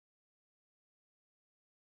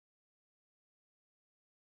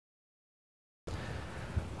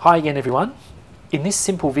Hi again everyone. In this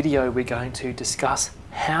simple video we're going to discuss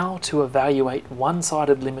how to evaluate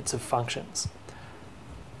one-sided limits of functions.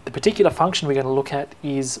 The particular function we're going to look at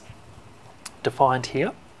is defined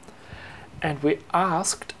here, and we're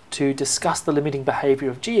asked to discuss the limiting behaviour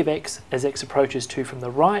of g of x as x approaches 2 from the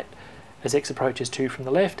right, as x approaches 2 from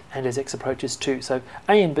the left, and as x approaches 2. So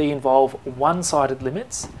A and B involve one-sided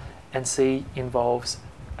limits and C involves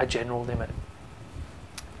a general limit.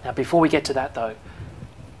 Now before we get to that though,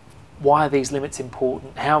 why are these limits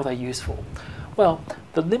important? How are they useful? Well,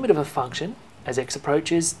 the limit of a function as x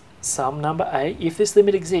approaches some number a, if this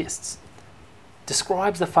limit exists,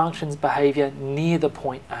 describes the function's behaviour near the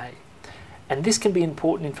point a. And this can be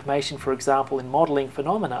important information, for example, in modelling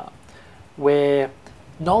phenomena, where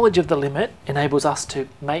knowledge of the limit enables us to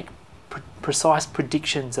make precise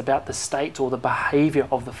predictions about the state or the behaviour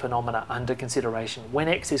of the phenomena under consideration when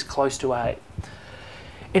x is close to a.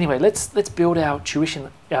 Anyway, let's build our intuition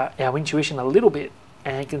a little bit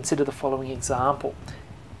and consider the following example.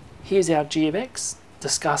 Here's our g of x.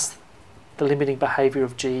 Discuss the limiting behaviour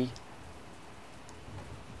of g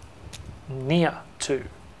near 2.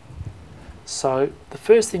 So the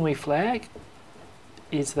first thing we flag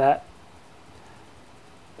is that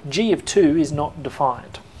g of 2 is not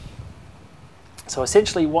defined. So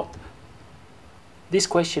essentially what this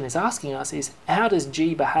question is asking us is, how does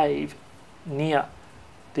g behave near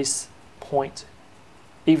this point,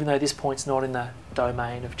 even though this point's not in the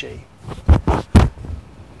domain of g?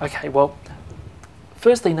 Okay, well,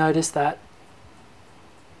 firstly notice that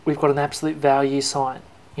we've got an absolute value sign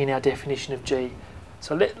in our definition of g.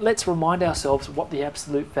 So let's remind ourselves what the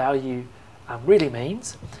absolute value really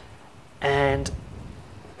means, and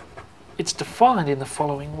it's defined in the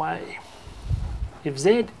following way. If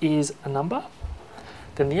z is a number,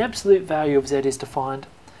 then the absolute value of z is defined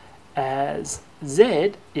as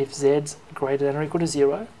z if z's greater than or equal to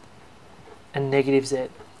 0, and negative z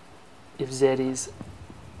if z is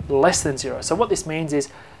less than 0. So what this means is,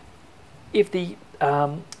 if the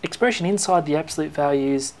expression inside the absolute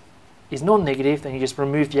values is non-negative, then you just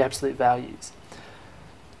remove the absolute values.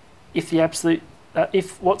 If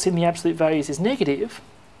what's in the absolute values is negative,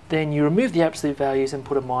 then you remove the absolute values and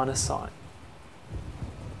put a minus sign.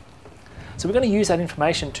 So we're going to use that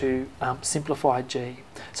information to simplify g.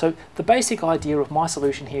 So the basic idea of my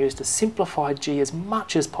solution here is to simplify g as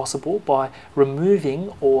much as possible by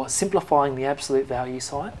removing or simplifying the absolute value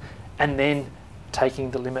sign and then taking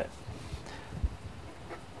the limit.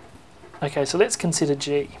 Okay, so let's consider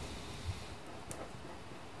g.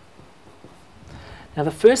 Now the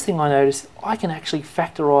first thing I notice, I can actually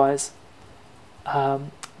factorise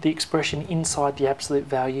the expression inside the absolute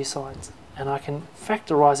value signs, and I can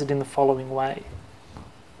factorise it in the following way.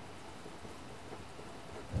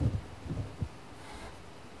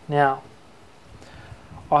 Now,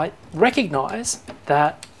 I recognise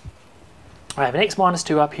that I have an x minus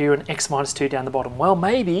 2 up here and x minus 2 down the bottom. Well,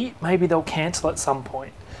 maybe they'll cancel at some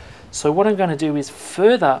point. So what I'm going to do is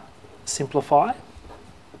further simplify.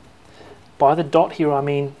 By the dot here I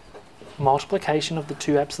mean multiplication of the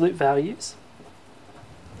two absolute values.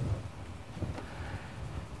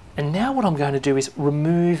 And now what I'm going to do is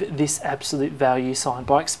remove this absolute value sign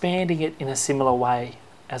by expanding it in a similar way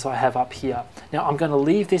as I have up here. Now I'm going to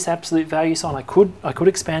leave this absolute value sign. I could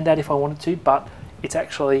expand that if I wanted to, but it's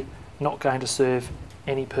actually not going to serve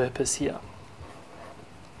any purpose here.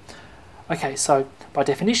 Okay, so by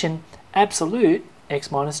definition, absolute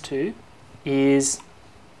x minus 2 is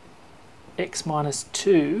x minus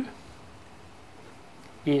 2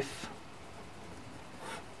 if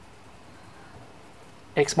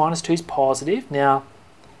x minus 2 is positive. Now,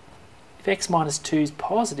 if x minus 2 is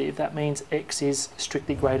positive, that means x is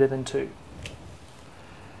strictly greater than 2.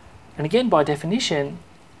 And again, by definition,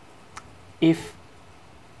 if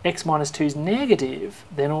x minus 2 is negative,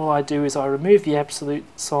 then all I do is I remove the absolute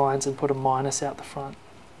signs and put a minus out the front.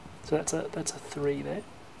 So that's a 3 there.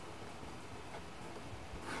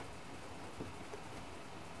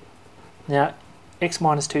 Now, x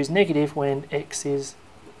minus 2 is negative when x is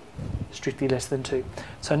strictly less than 2.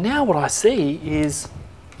 So now what I see is,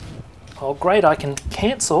 oh great, I can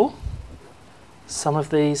cancel some of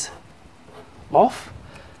these off,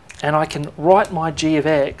 and I can write my g of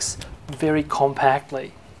x very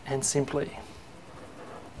compactly and simply.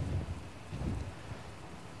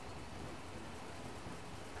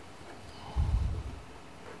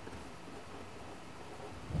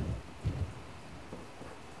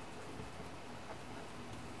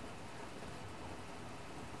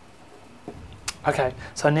 Okay,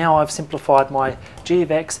 so now I've simplified my g of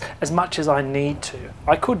x as much as I need to.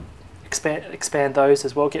 I could expand those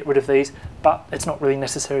as well, get rid of these, but it's not really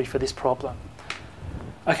necessary for this problem.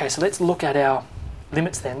 Okay, so let's look at our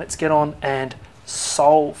limits then. Let's get on and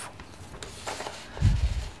solve.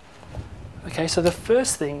 Okay, so the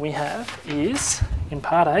first thing we have is, in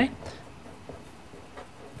part A,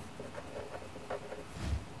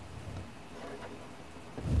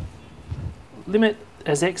 limit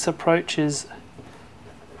as x approaches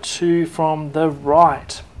 2 from the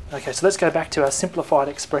right. Okay, so let's go back to our simplified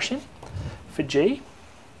expression for g.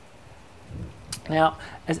 Now,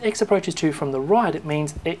 as x approaches 2 from the right, it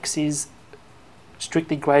means x is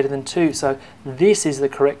strictly greater than 2. So this is the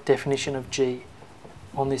correct definition of g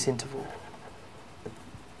on this interval.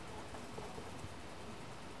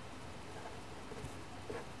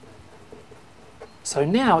 So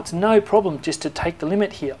now it's no problem just to take the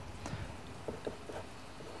limit here.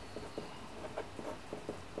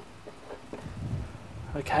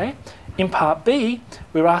 Okay, in part B,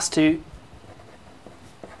 we're asked to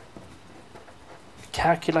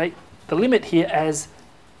calculate the limit here as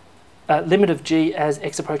limit of g as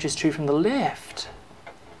x approaches 2 from the left.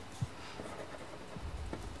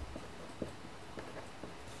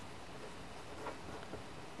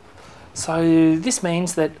 So this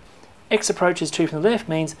means that x approaches 2 from the left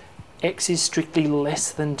means x is strictly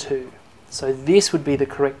less than 2. So this would be the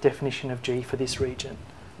correct definition of g for this region.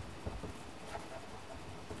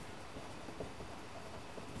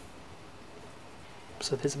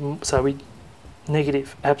 So we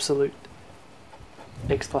negative absolute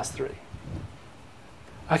x plus 3.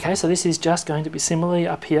 Okay, so this is just going to be similarly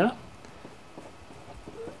up here.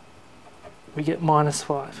 We get minus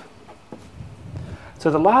 5.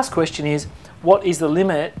 So the last question is, what is the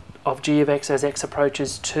limit of g of x as x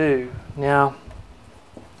approaches 2? Now,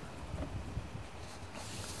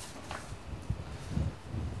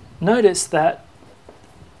 notice that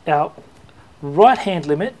our right-hand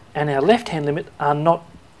limit and our left-hand limit are not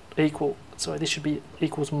equal. So this should be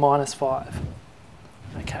equals minus 5.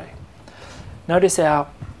 Okay. Notice our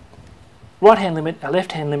right-hand limit, our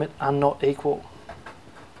left-hand limit are not equal.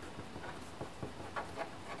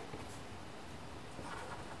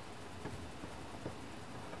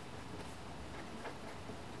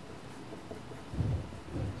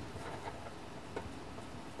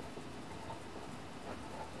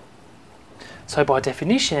 So by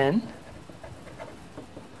definition,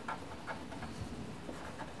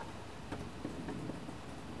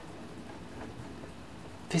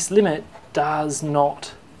 this limit does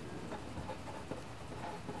not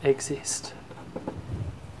exist.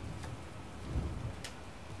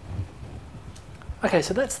 Okay,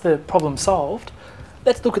 so that's the problem solved.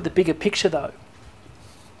 Let's look at the bigger picture though.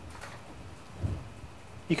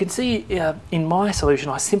 You can see in my solution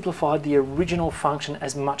I simplified the original function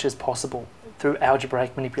as much as possible through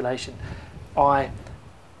algebraic manipulation. I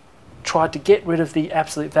tried to get rid of the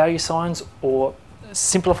absolute value signs or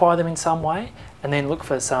simplify them in some way, and then look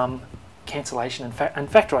for some cancellation, and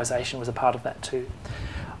factorisation was a part of that too.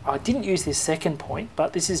 I didn't use this second point,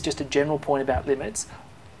 but this is just a general point about limits.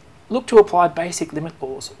 Look to apply basic limit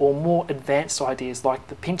laws or more advanced ideas like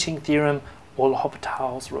the pinching theorem or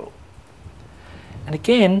L'Hopital's rule. And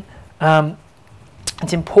again,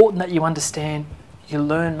 it's important that you understand you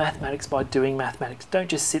learn mathematics by doing mathematics. Don't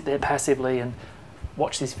just sit there passively and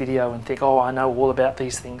watch this video and think, oh, I know all about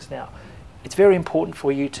these things now. It's very important for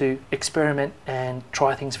you to experiment and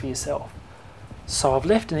try things for yourself. So I've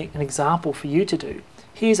left an example for you to do.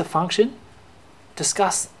 Here's a function.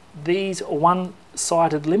 Discuss these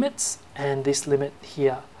one-sided limits and this limit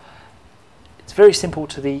here. It's very simple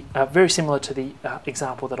to the very similar to the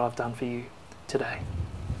example that I've done for you today.